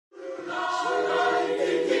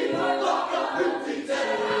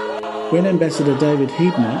When Ambassador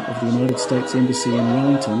Huebner of the United States Embassy in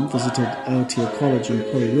Wellington visited Aotea College in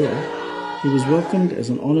Powhiri, he was welcomed as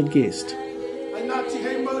an honoured guest.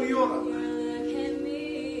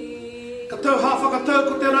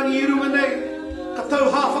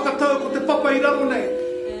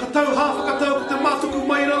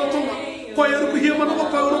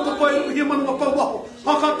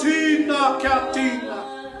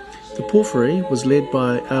 The Porphyry was led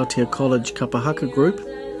by Aotea College haka group,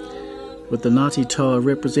 with the Ngāti Toa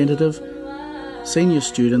representative, senior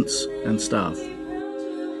students and staff.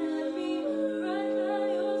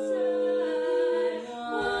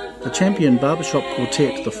 The champion Barbershop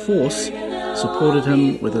Quartet, the Fource, supported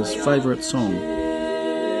him with his favourite song.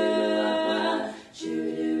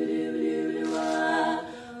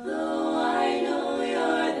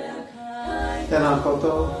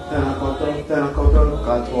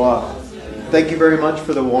 Thank you very much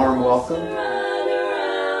for the warm welcome.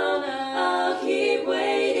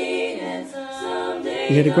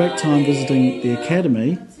 We had a great time visiting the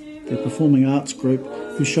Academy, the performing arts group,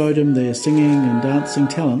 who showed him their singing and dancing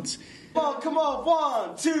talents. Come on,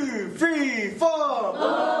 1, 2, 3, 4.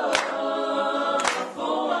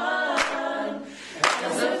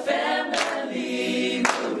 As a family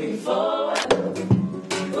moving forward.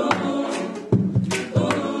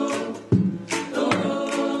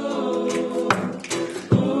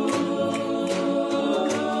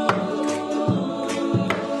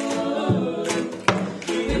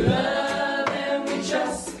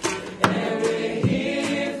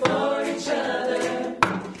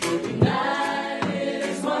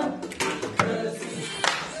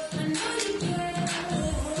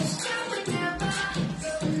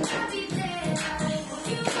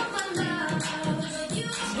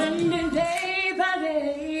 Day by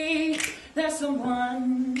day, there's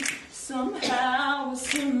someone, somehow, will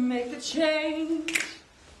soon make a change.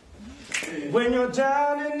 When you're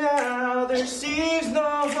down and out, there seems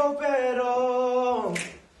no hope at all.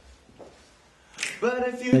 But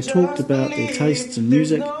if you They talked about their tastes in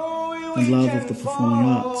music and love of the performing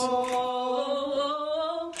arts.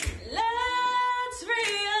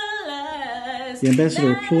 The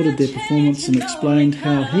ambassador applauded their performance and explained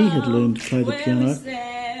how he had learned to play the piano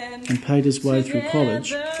and paid his way through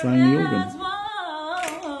college playing the organ.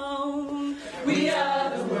 We are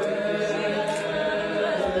the world,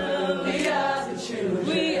 we are the children,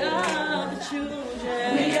 we are the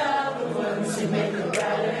children, we are the ones who make a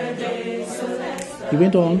brighter day. So He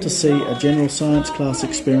went on to see a general science class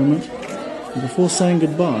experiment, and before saying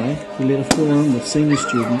goodbye, he led a forum with senior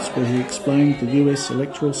students where he explained the US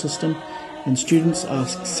electoral system, and students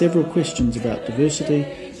asked several questions about diversity,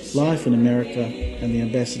 life in America, and the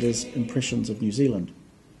ambassador's impressions of New Zealand.